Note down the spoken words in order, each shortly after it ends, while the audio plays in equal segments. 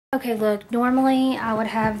Okay, look, normally I would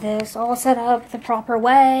have this all set up the proper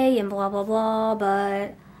way and blah, blah, blah,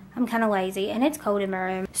 but I'm kind of lazy and it's cold in my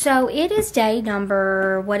room. So it is day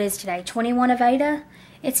number, what is today, 21 of Ada?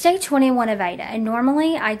 It's day 21 of Ada, and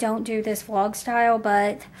normally I don't do this vlog style,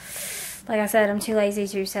 but like I said, I'm too lazy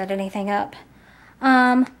to set anything up.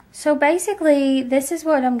 So basically, this is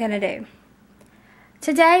what I'm gonna do.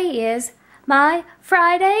 Today is my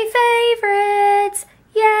Friday favorites!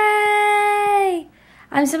 Yay!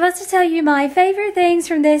 I'm supposed to tell you my favorite things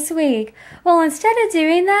from this week. Well, instead of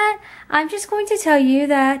doing that, I'm just going to tell you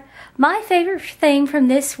that my favorite thing from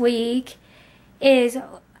this week is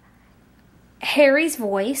Harry's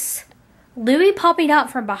voice, Louis popping up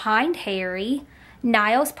from behind Harry,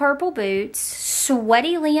 Niall's purple boots,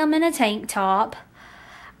 sweaty Liam in a tank top.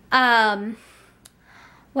 What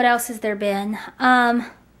else has there been?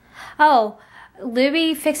 Oh,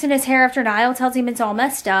 Louis fixing his hair after Niall tells him it's all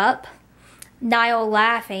messed up. Niall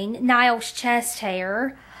laughing, Niall's chest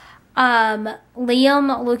hair,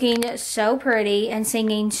 Liam looking so pretty and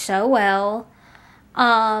singing so well,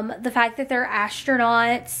 the fact that they're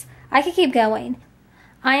astronauts. I could keep going.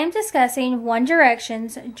 I am discussing One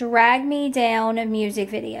Direction's Drag Me Down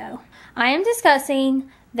music video. I am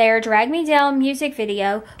discussing their Drag Me Down music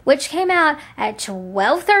video, which came out at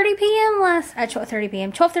 12:30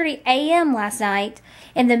 a.m. last night,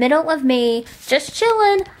 in the middle of me just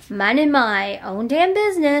chilling, minding my own damn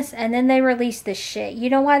business, and then they released this shit. You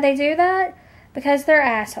know why they do that? Because they're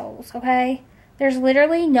assholes, okay? There's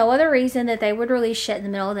literally no other reason that they would release shit in the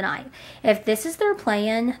middle of the night. If this is their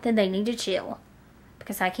plan, then they need to chill,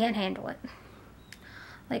 because I can't handle it.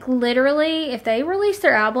 Like, literally, if they release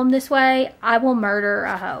their album this way, I will murder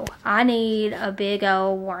a hoe. I need a big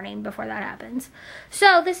old warning before that happens.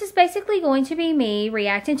 So, this is basically going to be me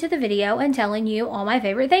reacting to the video and telling you all my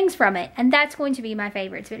favorite things from it. And that's going to be my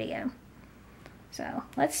favorites video. So,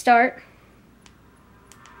 let's start.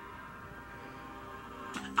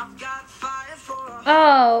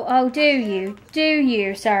 Oh, do you? Do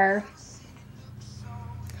you, sir?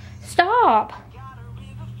 Stop.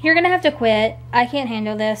 You're gonna have to quit. I can't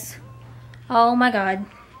handle this. Oh my god.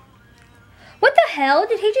 What the hell?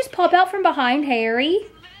 Did he just pop out from behind Harry?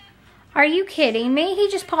 Are you kidding me? He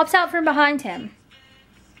just pops out from behind him.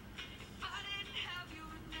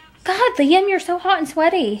 God, Liam, you're so hot and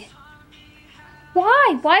sweaty.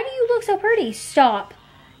 Why? Why do you look so pretty? Stop.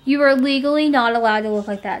 You are legally not allowed to look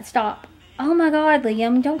like that. Stop. Oh my god,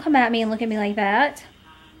 Liam. Don't come at me and look at me like that.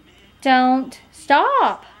 Don't.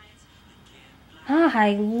 Stop.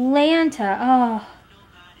 Atlanta. Oh.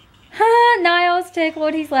 Niall's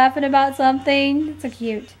tickled. He's laughing about something. It's so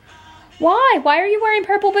cute. Why? Why are you wearing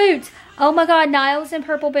purple boots? Oh my god, Niall's in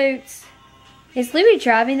purple boots. Is Louis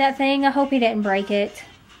driving that thing? I hope he didn't break it.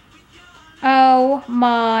 Oh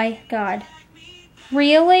my god.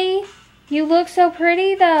 Really? You look so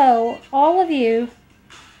pretty though. All of you.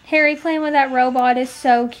 Harry playing with that robot is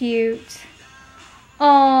so cute.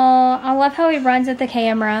 Oh, I love how he runs at the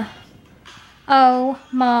camera. Oh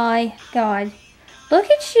my god. Look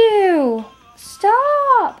at you.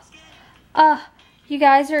 Stop. You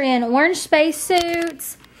guys are in orange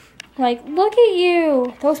spacesuits. Like, look at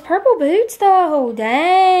you. Those purple boots though.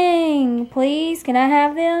 Dang. Please, can I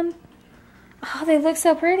have them? Oh, they look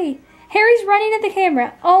so pretty. Harry's running at the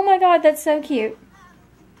camera. Oh my god, that's so cute.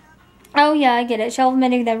 Oh yeah, I get it. Shelf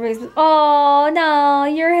mending that roof. Oh no,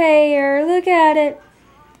 your hair. Look at it.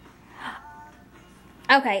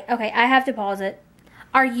 Okay, I have to pause it.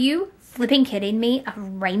 Are you flipping kidding me? A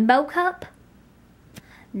rainbow cup?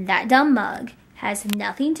 That dumb mug has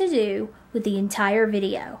nothing to do with the entire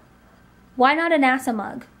video. Why not a NASA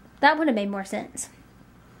mug? That would have made more sense.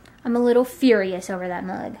 I'm a little furious over that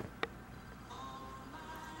mug.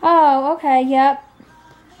 Oh, okay, yep.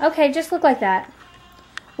 Okay, just look like that.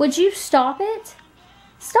 Would you stop it?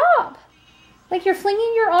 Stop! Like, you're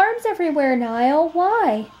flinging your arms everywhere, Niall.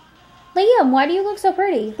 Why? Liam, why do you look so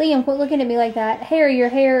pretty? Liam, quit looking at me like that. Harry, your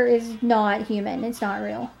hair is not human. It's not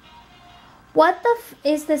real. What the f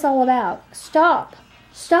is this all about? Stop.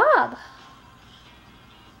 Stop.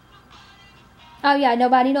 Oh, yeah,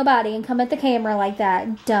 nobody, and come at the camera like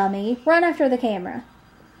that, dummy. Run after the camera.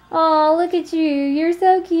 Oh, look at you. You're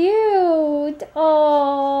so cute.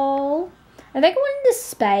 Oh. Are they going into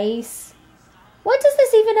space? What does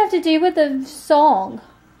this even have to do with the song?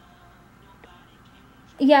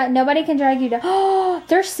 Yeah, nobody can drag you down. Oh,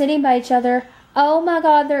 they're sitting by each other. Oh my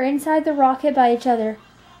god, they're inside the rocket by each other.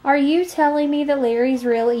 Are you telling me that Larry's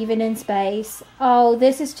real even in space? Oh,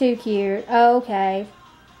 this is too cute. Okay.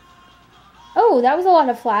 Oh, that was a lot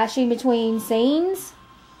of flashing between scenes.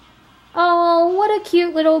 Oh, what a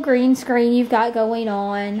cute little green screen you've got going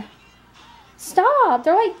on. Stop.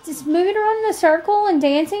 They're like just moving around in a circle and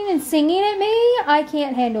dancing and singing at me. I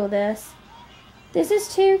can't handle this. This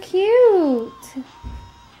is too cute.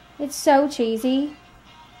 It's so cheesy.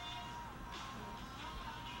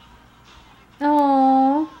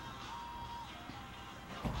 Aww.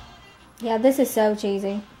 Yeah, this is so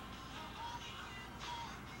cheesy.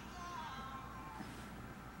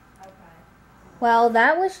 Well,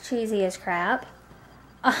 that was cheesy as crap.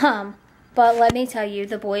 But let me tell you,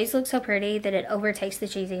 the boys look so pretty that it overtakes the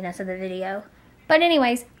cheesiness of the video. But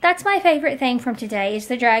anyways, that's my favorite thing from today is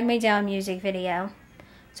the Drag Me Down music video.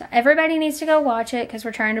 So everybody needs to go watch it because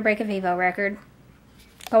we're trying to break a Vivo record.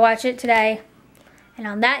 Go watch it today. And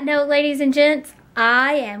on that note, ladies and gents,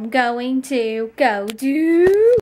 I am going to go do...